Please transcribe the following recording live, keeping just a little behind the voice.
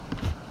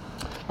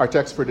Our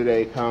text for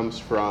today comes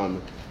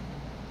from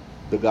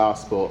the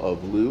Gospel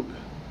of Luke,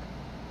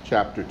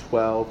 chapter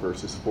 12,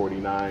 verses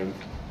 49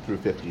 through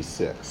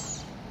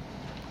 56.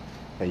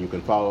 And you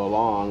can follow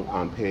along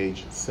on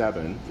page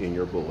 7 in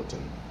your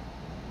bulletin.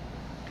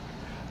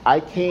 I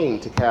came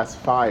to cast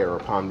fire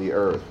upon the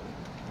earth.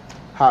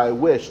 How I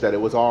wish that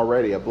it was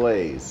already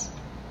ablaze.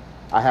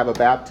 I have a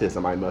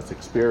baptism I must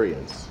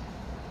experience.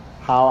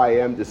 How I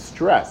am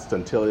distressed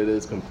until it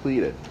is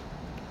completed.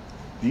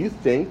 Do you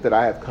think that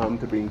I have come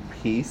to bring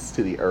peace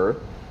to the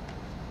earth?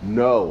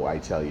 No, I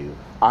tell you,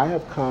 I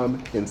have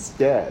come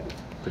instead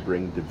to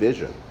bring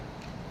division.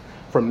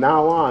 From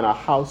now on, a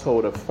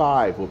household of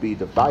 5 will be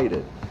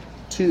divided,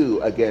 3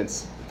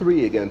 against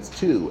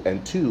 2,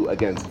 and 2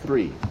 against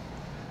 3.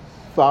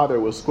 Father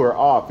will square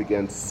off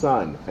against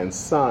son, and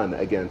son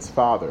against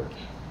father,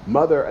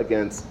 mother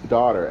against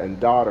daughter, and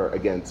daughter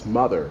against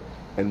mother,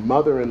 and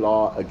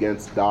mother-in-law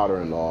against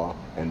daughter-in-law,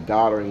 and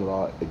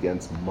daughter-in-law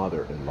against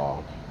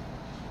mother-in-law.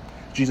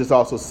 Jesus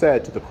also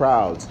said to the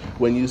crowds,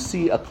 when you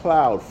see a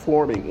cloud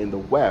forming in the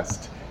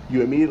west,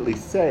 you immediately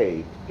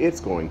say, it's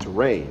going to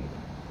rain.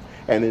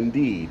 And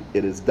indeed,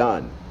 it is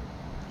done.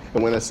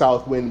 And when a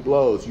south wind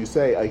blows, you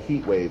say a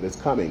heat wave is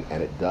coming,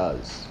 and it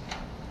does.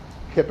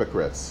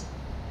 Hypocrites,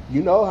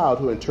 you know how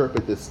to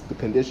interpret the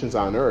conditions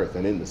on earth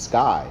and in the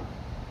sky.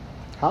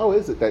 How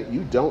is it that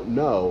you don't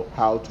know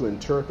how to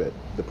interpret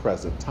the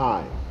present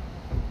time?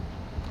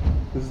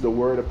 This is the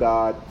word of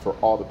God for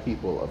all the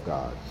people of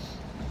God.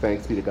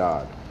 Thanks be to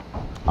God.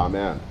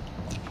 Amen.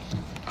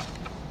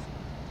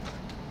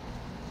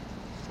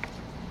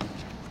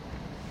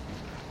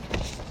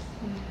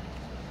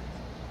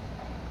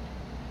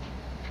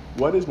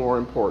 What is more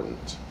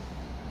important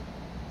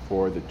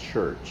for the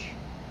church?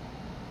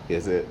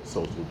 Is it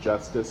social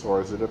justice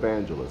or is it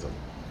evangelism?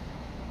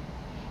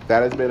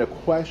 That has been a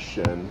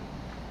question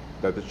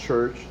that the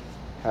church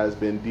has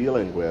been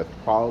dealing with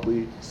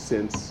probably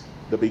since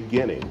the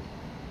beginning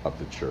of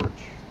the church.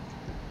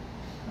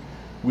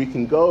 We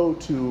can go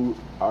to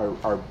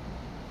our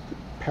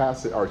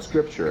passage, our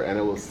scripture, and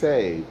it will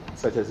say,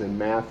 such as in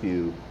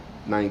Matthew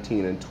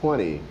 19 and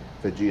 20,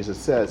 that Jesus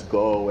says,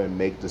 go and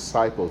make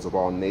disciples of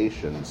all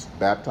nations,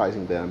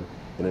 baptizing them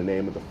in the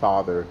name of the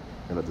Father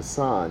and of the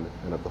Son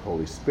and of the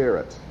Holy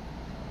Spirit.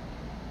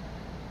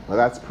 Now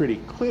that's pretty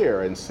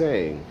clear in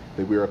saying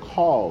that we are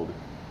called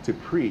to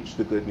preach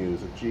the good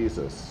news of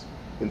Jesus.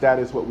 And that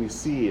is what we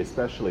see,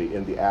 especially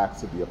in the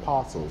Acts of the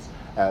Apostles,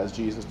 as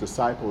Jesus'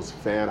 disciples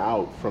fan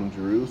out from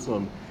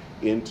Jerusalem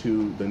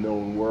into the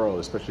known world,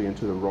 especially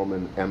into the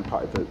Roman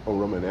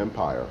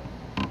Empire.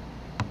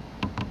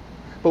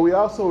 But we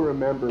also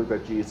remember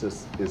that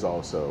Jesus is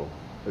also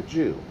a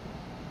Jew.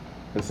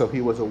 And so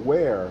he was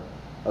aware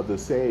of the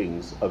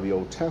sayings of the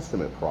Old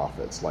Testament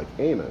prophets like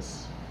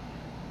Amos.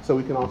 So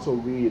we can also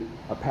read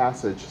a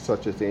passage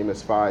such as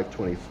Amos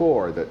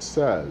 5:24 that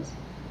says,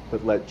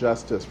 but let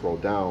justice roll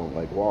down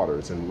like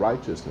waters and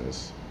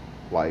righteousness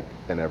like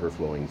an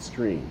ever-flowing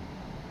stream.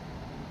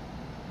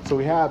 So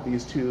we have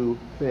these two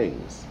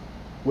things.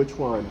 Which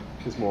one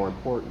is more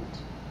important?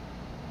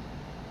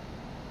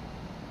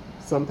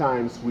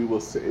 Sometimes we will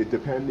say,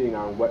 depending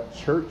on what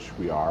church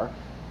we are,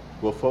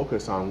 we'll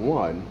focus on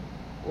one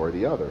or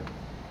the other.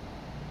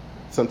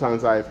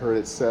 Sometimes I've heard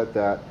it said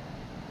that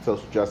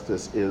social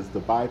justice is the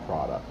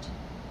byproduct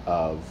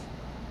of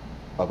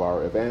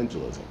our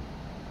evangelism.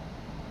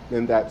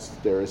 And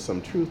there is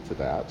some truth to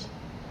that.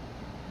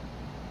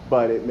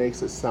 But it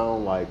makes it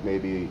sound like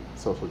maybe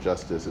social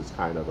justice is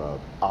kind of an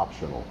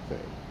optional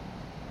thing.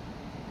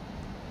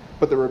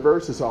 But the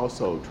reverse is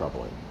also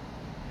troubling.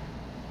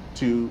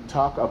 To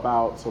talk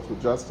about social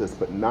justice,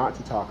 but not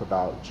to talk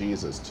about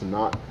Jesus, to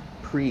not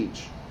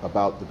preach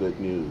about the good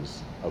news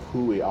of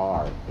who we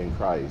are in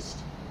Christ,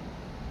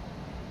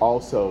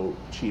 also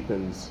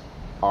cheapens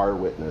our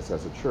witness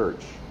as a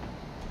church.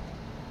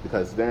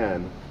 Because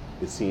then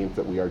it seems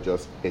that we are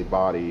just a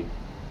body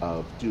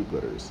of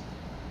do-gooders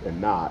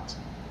and not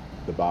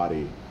the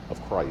body of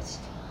Christ.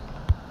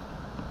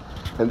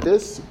 And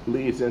this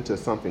leads into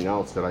something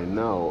else that I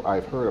know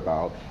I've heard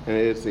about, and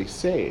it is a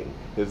saying.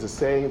 It is a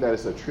saying that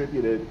is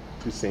attributed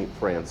to St.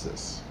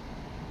 Francis.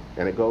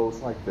 And it goes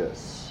like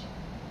this: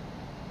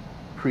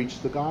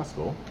 preach the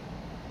gospel,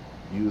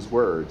 use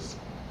words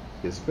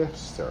is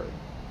necessary.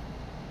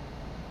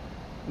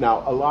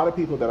 Now, a lot of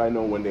people that I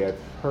know, when they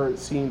have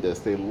seen this,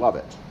 they love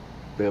it.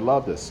 They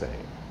love this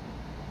saying.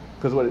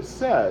 Because what it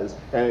says,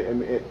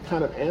 and it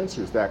kind of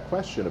answers that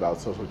question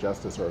about social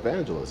justice or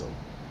evangelism.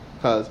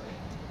 Because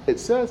it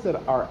says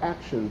that our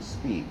actions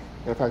speak.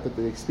 In fact, that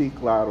they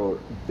speak louder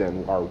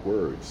than our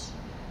words.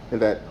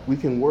 And that we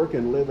can work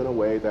and live in a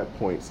way that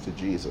points to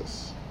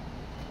Jesus.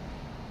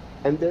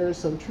 And there is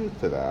some truth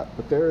to that.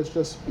 But there is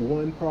just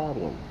one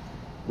problem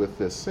with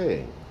this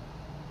saying.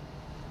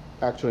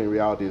 Actually, in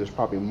reality, there's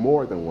probably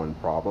more than one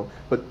problem.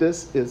 But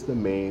this is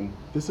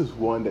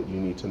one that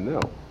you need to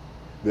know.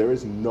 There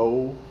is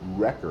no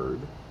record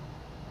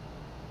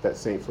that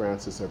St.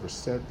 Francis ever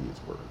said these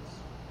words.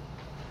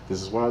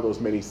 This is one of those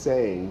many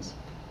sayings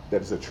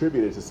that is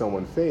attributed to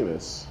someone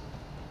famous,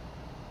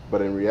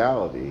 but in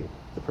reality,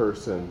 the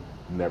person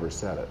never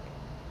said it.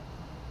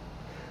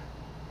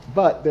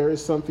 But there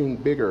is something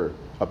bigger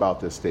about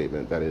this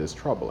statement that is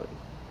troubling.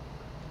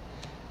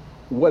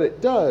 What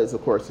it does,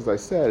 of course, as I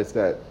said, is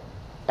that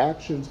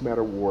actions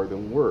matter more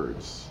than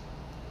words.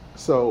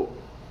 So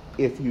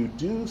if you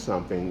do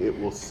something, it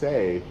will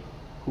say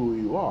who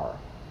you are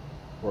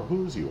or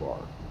whose you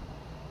are.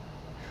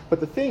 But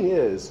the thing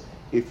is,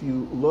 if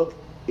you look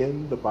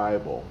in the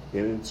Bible,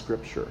 in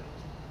Scripture,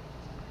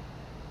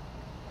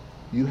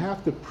 you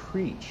have to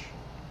preach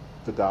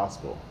the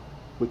gospel,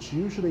 which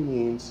usually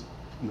means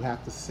you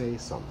have to say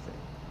something.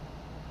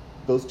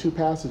 Those two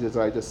passages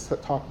I just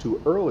talked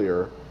to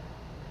earlier,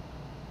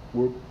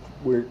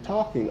 we're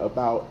talking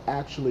about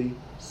actually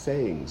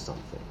saying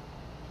something.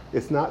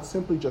 It's not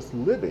simply just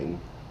living,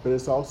 but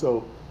it's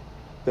also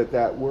the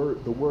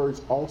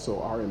words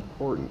also are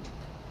important.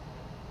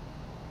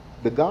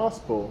 The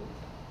gospel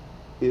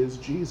is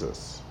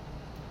Jesus.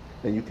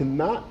 And you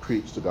cannot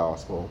preach the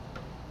gospel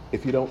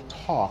if you don't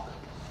talk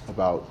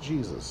about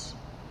Jesus.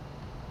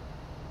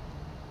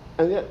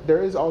 And yet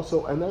there is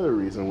also another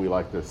reason we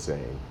like this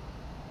saying.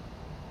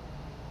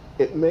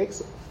 It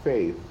makes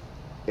faith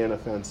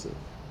inoffensive.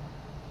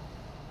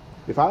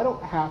 If I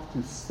don't have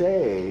to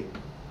say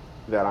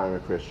that I'm a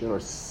Christian or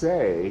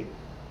say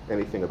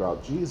anything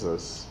about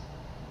Jesus,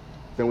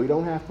 then we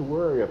don't have to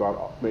worry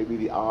about maybe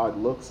the odd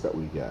looks that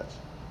we get,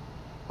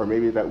 or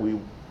maybe that we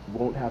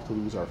won't have to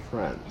lose our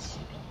friends,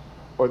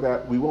 or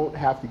that we won't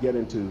have to get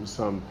into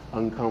some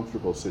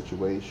uncomfortable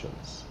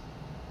situations.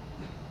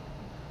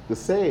 The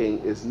saying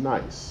is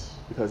nice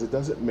because it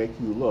doesn't make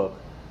you look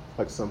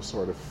like some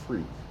sort of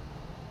freak.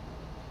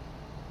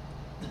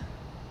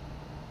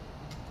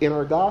 In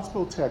our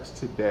gospel text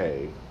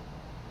today,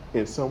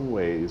 in some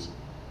ways,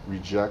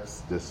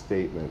 rejects this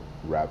statement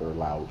rather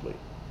loudly.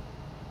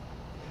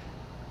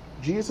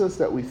 Jesus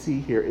that we see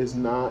here is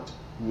not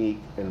meek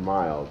and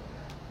mild.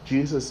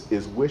 Jesus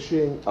is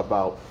wishing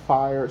about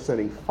fire,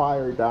 sending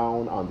fire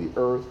down on the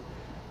earth,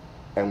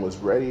 and was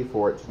ready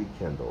for it to be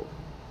kindled.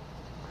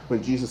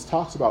 When Jesus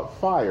talks about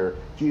fire,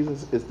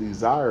 Jesus is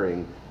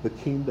desiring the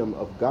kingdom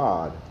of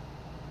God,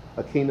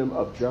 a kingdom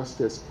of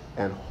justice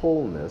and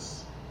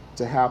wholeness,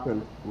 to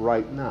happen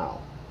right now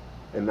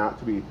and not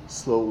to be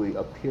slowly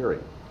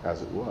appearing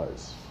as it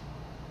was.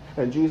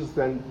 And Jesus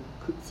then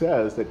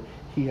says that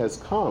he has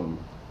come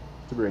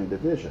to bring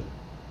division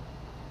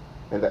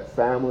and that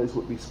families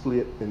would be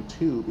split in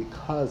two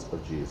because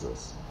of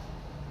Jesus.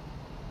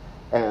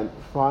 And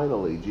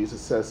finally, Jesus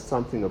says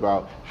something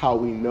about how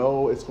we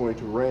know it's going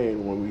to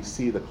rain when we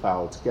see the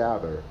clouds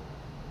gather,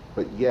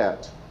 but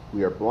yet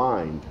we are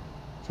blind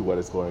to what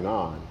is going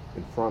on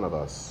in front of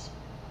us.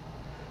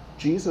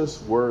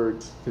 Jesus'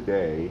 words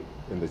today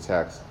in the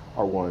text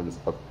are ones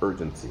of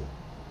urgency.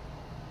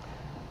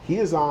 He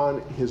is on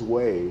his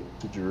way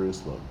to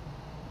Jerusalem.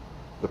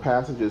 The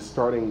passages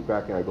starting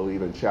back, I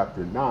believe, in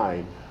chapter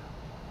 9,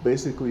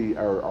 basically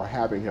are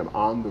having him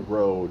on the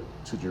road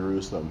to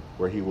Jerusalem,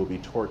 where he will be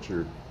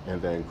tortured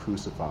and then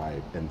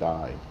crucified and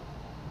die.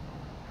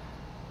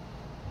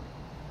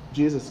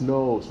 Jesus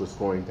knows what's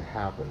going to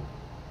happen.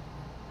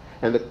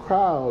 And the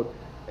crowd,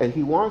 and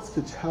he wants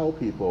to tell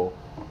people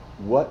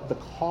what the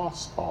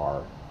costs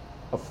are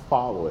of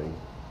following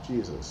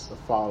Jesus, of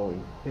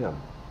following him.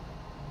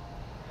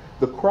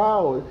 The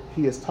crowd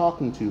he is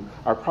talking to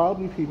are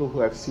probably people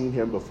who have seen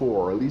him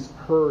before, or at least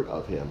heard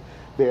of him.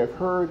 They have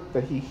heard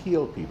that he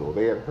healed people.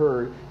 They had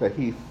heard that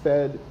he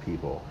fed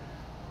people.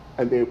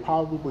 And they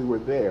probably were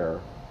there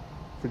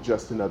for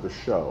just another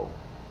show,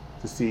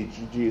 to see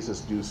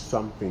Jesus do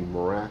something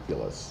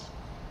miraculous.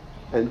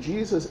 And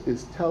Jesus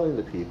is telling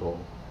the people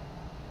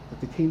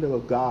that the kingdom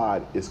of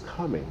God is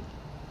coming.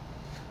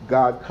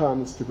 God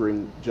comes to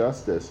bring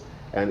justice,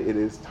 and it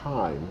is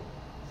time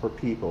for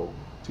people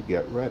to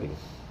get ready.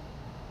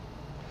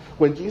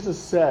 When Jesus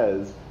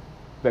says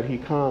that he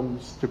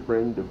comes to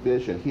bring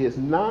division, he is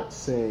not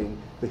saying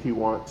that he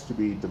wants to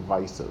be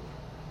divisive.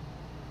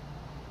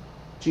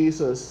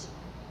 Jesus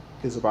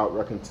is about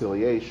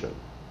reconciliation.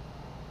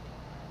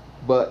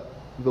 But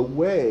the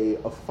way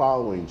of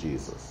following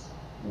Jesus,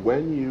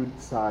 when you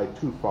decide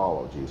to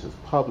follow Jesus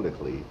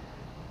publicly,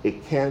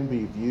 it can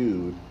be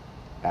viewed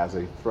as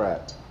a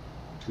threat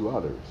to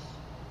others.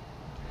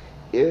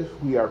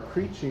 If we are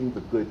preaching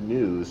the good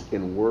news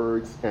in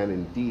words and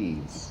in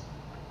deeds,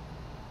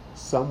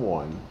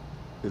 someone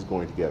is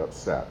going to get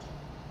upset,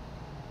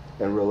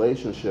 and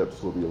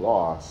relationships will be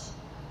lost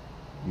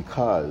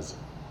because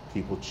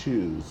people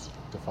choose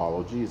to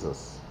follow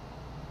Jesus.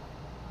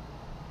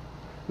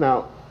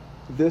 Now,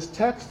 this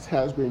text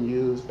has been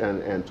used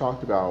and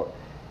talked about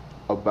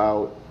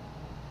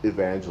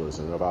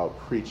evangelism, about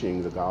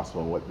preaching the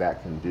gospel and what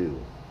that can do.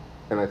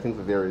 And I think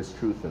that there is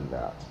truth in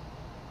that.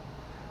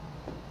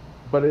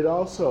 But it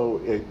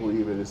also, I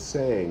believe it is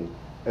saying,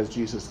 as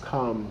Jesus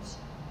comes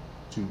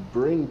to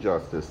bring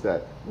justice,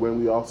 that when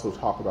we also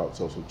talk about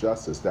social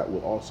justice, that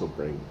will also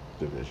bring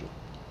division.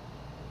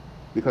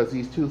 Because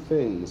these two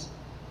things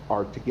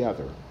are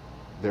together.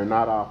 They're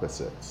not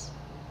opposites.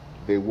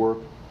 They work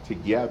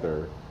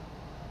together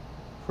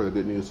for the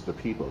good news to the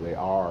people. They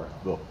are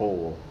the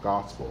whole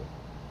gospel.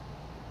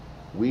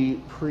 We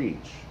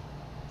preach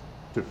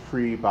to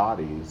free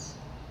bodies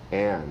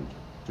and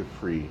to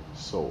free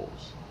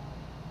souls.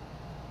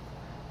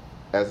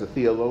 As the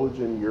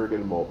theologian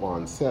Jürgen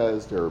Moltmann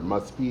says, there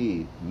must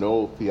be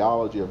no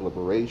theology of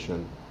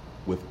liberation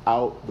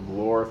without the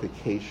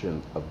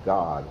glorification of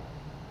God,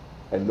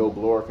 and no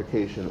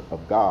glorification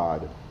of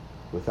God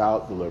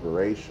without the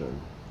liberation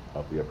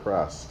of the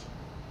oppressed.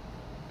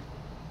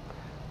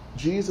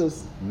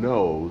 Jesus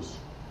knows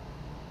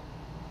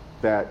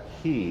that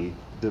he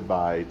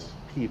divides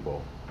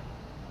people.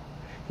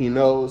 He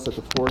knows that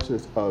the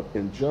forces of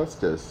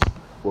injustice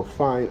will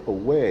find a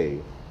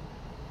way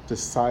to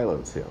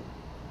silence him.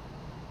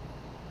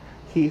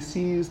 He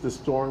sees the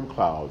storm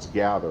clouds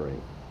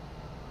gathering,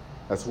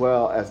 as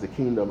well as the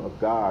kingdom of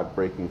God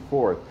breaking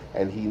forth,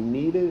 and he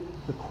needed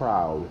the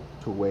crowd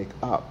to wake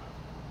up.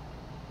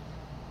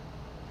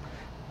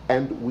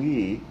 And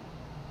we,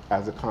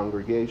 as a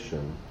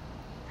congregation,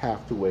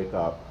 have to wake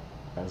up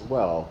as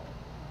well,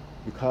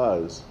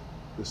 because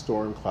the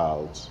storm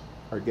clouds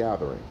are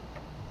gathering.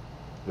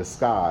 The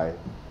sky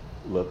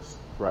looks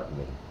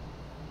threatening.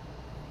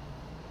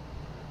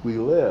 We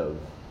live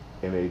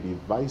in a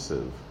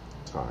divisive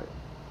time,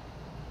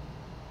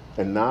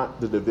 and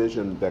not the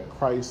division that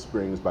Christ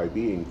brings by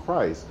being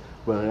Christ,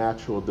 but an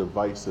actual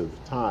divisive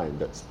time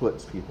that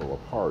splits people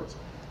apart.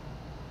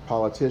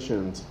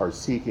 Politicians are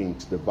seeking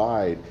to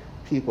divide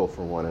people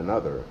from one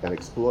another and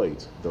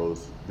exploit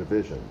those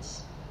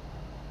divisions.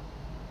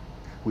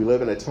 We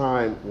live in a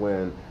time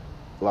when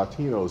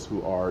Latinos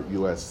who are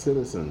U.S.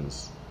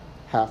 citizens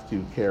have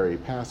to carry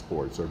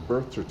passports or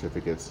birth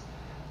certificates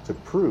to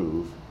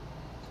prove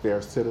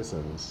they're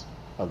citizens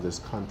of this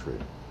country.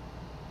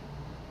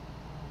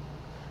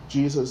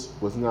 Jesus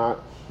was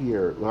not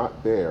there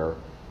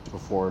to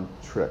perform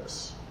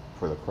tricks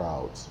for the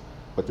crowds,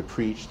 but to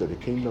preach that the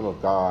kingdom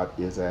of God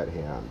is at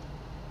hand.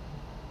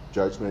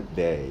 Judgment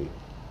Day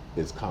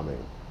is coming.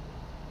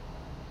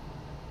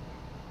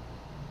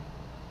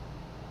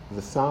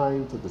 The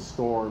signs of the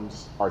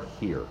storms are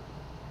here.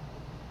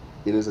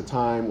 It is a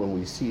time when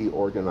we see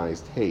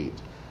organized hate,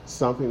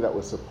 something that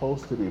was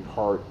supposed to be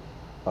part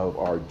of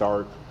our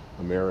dark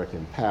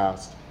American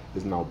past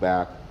is now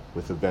back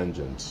with a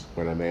vengeance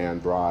when a man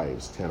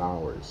drives 10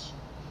 hours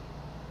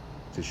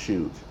to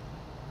shoot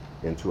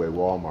into a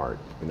Walmart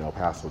in El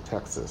Paso,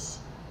 Texas,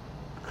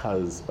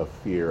 because of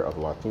fear of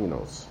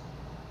Latinos.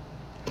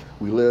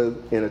 We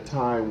live in a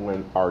time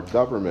when our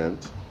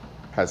government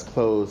has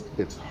closed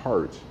its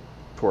heart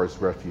towards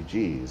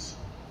refugees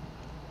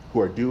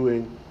who are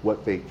doing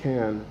what they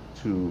can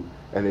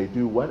and they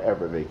do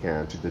whatever they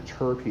can to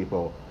deter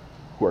people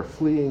who are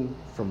fleeing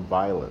from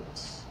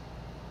violence,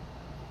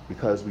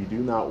 because we do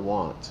not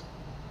want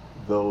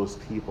those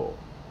people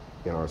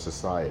in our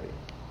society.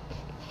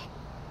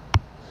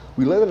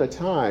 We live in a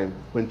time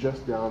when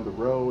just down the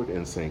road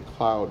in St.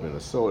 Cloud,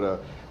 Minnesota,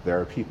 there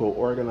are people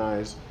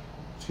organized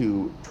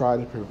to try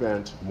to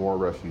prevent more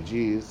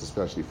refugees,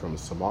 especially from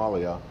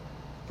Somalia,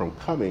 from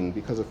coming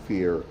because of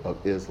fear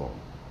of Islam.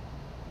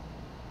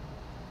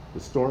 The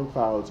storm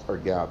clouds are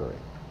gathering.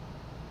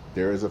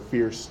 There is a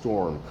fierce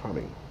storm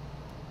coming.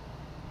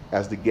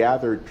 As the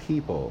gathered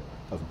people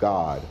of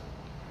God,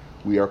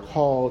 we are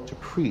called to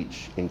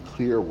preach in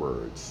clear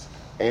words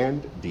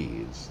and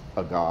deeds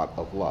a God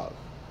of love.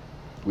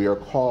 We are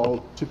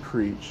called to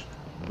preach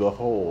the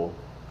whole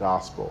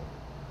gospel,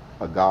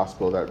 a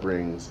gospel that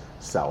brings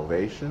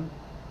salvation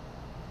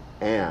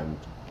and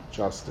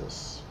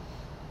justice.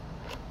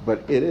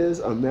 But it is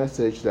a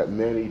message that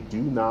many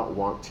do not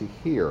want to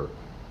hear,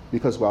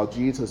 because while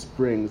Jesus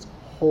brings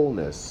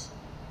wholeness,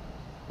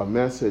 a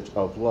message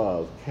of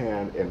love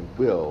can and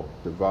will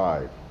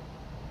divide.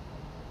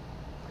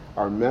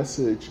 Our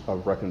message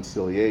of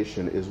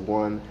reconciliation is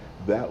one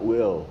that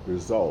will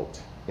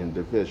result in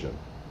division.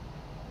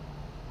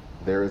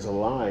 There is a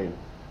line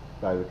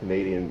by the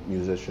Canadian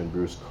musician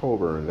Bruce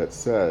Cockburn that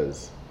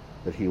says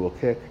that he will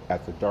kick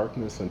at the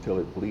darkness until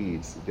it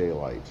bleeds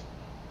daylight.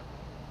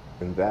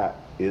 And that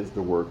is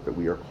the work that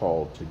we are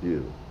called to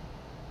do.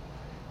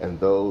 And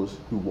those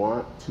who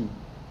want to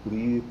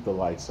leave the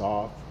lights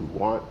off, who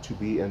want to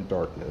be in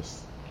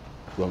darkness,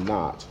 will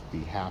not be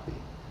happy.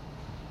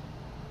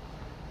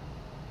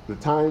 The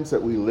times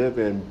that we live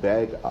in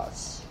beg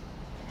us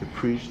to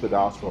preach the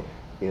gospel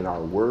in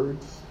our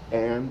words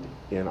and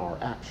in our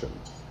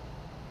actions.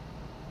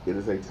 It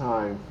is a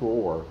time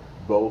for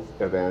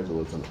both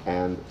evangelism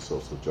and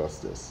social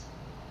justice.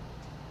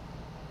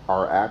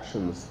 Our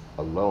actions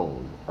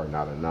alone are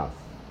not enough.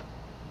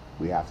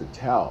 We have to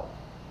tell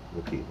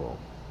the people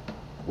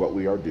what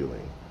we are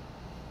doing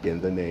in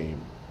the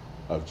name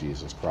of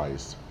Jesus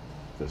Christ,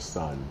 the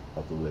Son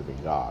of the living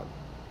God.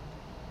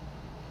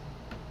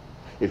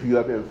 If you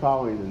have been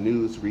following the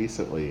news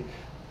recently,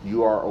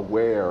 you are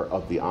aware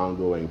of the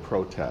ongoing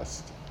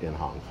protest in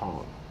Hong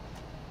Kong.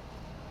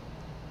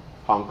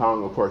 Hong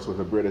Kong, of course, was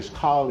a British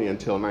colony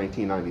until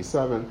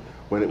 1997,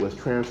 when it was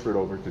transferred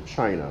over to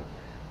China.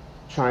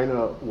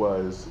 China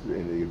was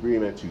in the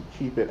agreement to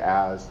keep it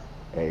as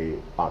a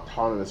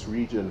autonomous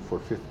region for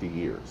 50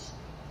 years,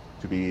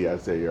 to be,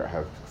 as they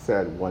have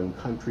said, one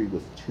country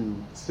with two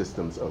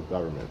systems of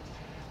government.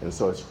 And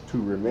so it's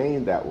to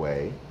remain that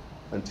way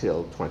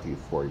until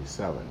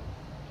 2047.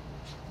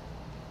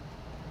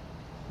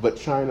 But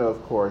China,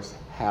 of course,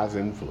 has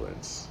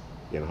influence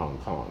in Hong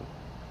Kong.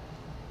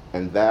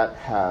 And that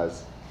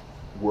has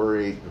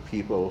worried the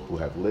people who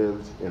have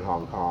lived in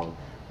Hong Kong,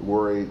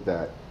 worried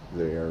that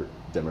their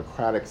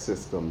democratic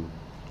system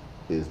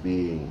is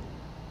being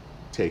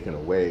taken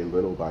away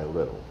little by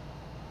little.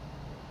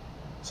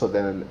 So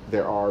then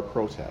there are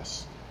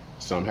protests.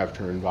 Some have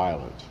turned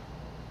violent.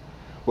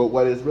 But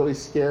what is really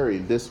scary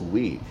this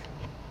week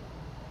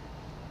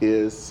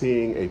is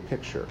seeing a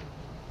picture.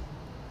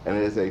 And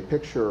it is a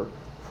picture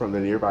from the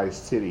nearby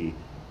city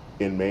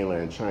in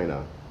mainland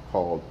China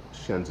called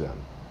Shenzhen.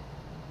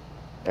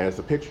 And it's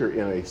a picture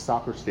in a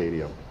soccer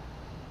stadium,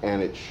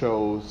 and it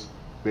shows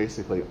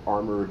basically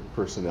armored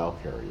personnel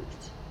carriers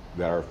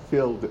that are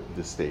filled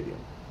the stadium.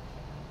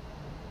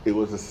 It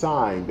was a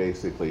sign,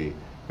 basically,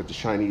 that the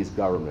Chinese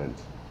government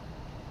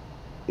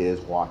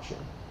is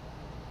watching.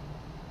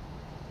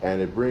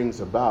 And it brings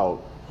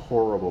about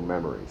horrible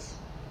memories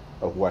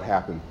of what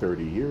happened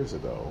 30 years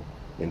ago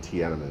in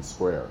Tiananmen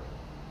Square,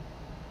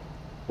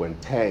 when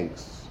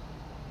tanks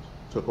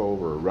took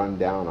over, run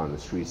down on the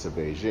streets of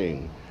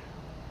Beijing,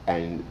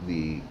 and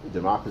the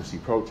democracy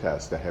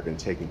protests that had been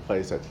taking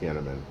place at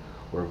Tiananmen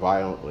were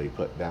violently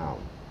put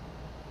down.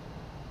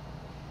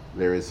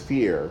 There is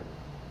fear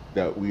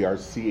that we are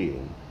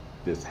seeing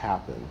this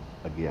happen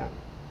again.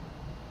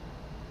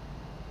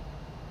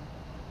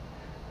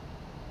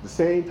 The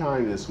same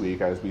time this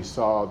week as we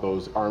saw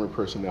those armored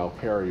personnel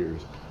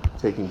carriers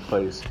taking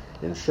place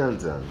in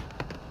Shenzhen,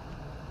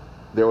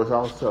 there was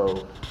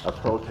also a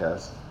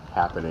protest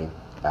happening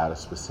at a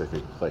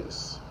specific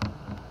place,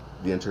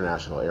 the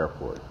International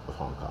Airport of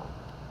Hong Kong.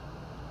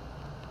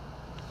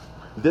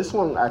 This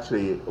one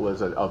actually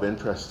was of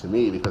interest to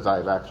me because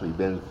I've actually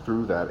been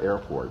through that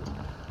airport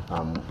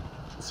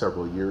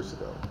several years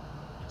ago.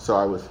 So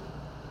I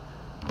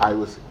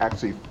was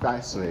actually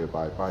fascinated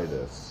by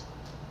this.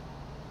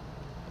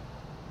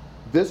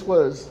 This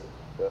was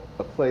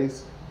a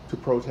place to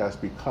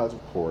protest because,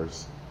 of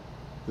course,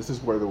 this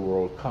is where the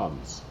world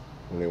comes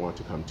when they want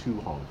to come to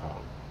Hong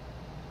Kong.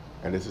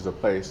 And this is a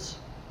place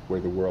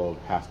where the world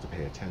has to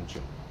pay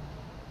attention.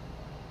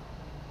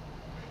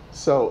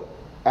 So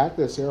at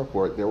this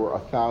airport, there were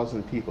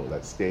 1,000 people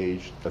that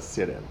staged a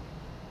sit-in.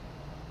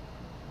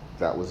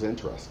 That was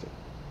interesting.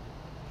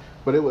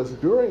 But it was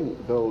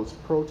during those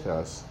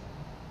protests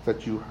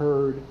that you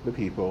heard the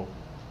people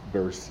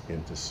burst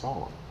into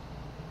song.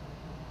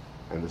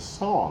 And the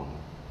song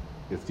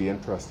is the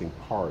interesting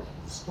part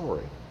of the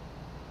story.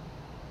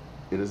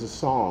 It is a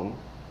song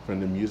from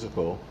the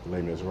musical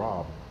Les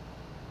Miserables.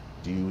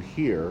 Do you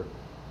hear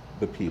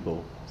the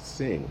people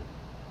sing?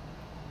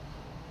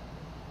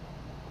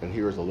 And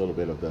here's a little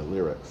bit of the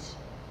lyrics.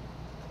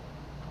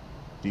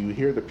 Do you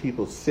hear the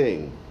people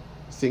sing,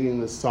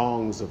 singing the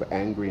songs of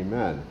angry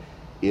men?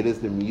 It is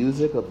the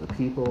music of the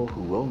people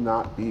who will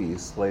not be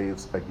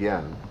slaves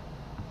again.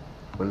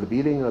 When the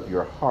beating of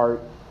your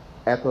heart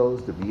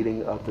echoes the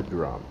beating of the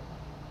drum,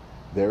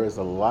 there is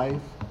a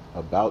life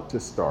about to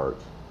start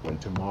when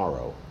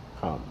tomorrow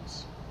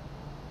comes.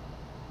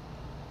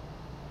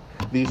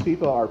 These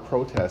people are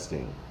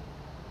protesting,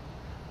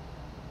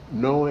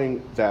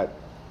 knowing that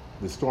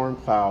the storm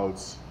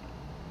clouds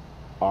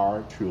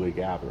are truly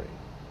gathering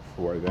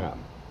for them,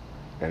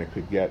 and it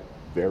could get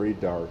very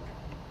dark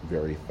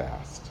very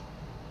fast.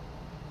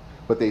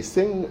 But they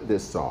sing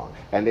this song,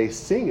 and they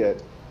sing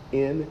it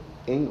in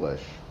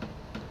English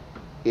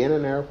in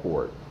an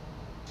airport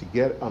to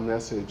get a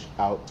message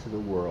out to the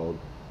world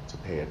to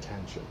pay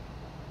attention.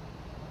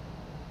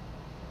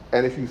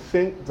 And if you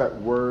think that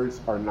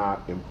words are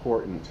not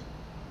important,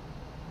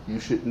 you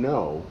should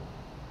know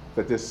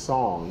that this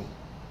song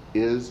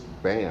is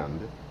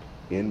banned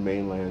in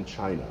mainland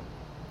China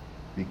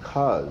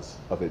because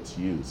of its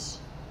use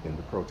in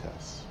the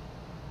protests.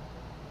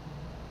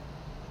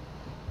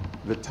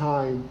 The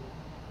time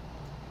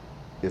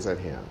is at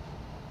hand.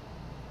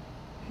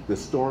 The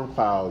storm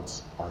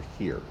clouds are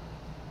here.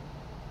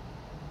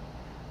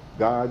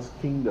 God's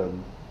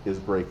kingdom is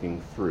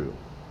breaking through.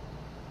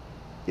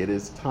 It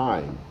is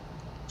time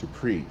to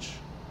preach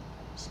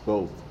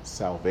both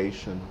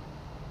salvation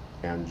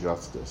and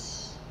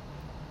justice.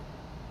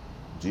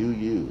 Do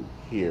you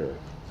hear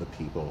the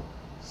people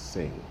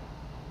sing?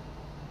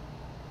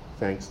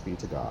 Thanks be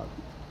to God.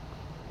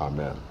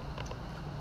 Amen.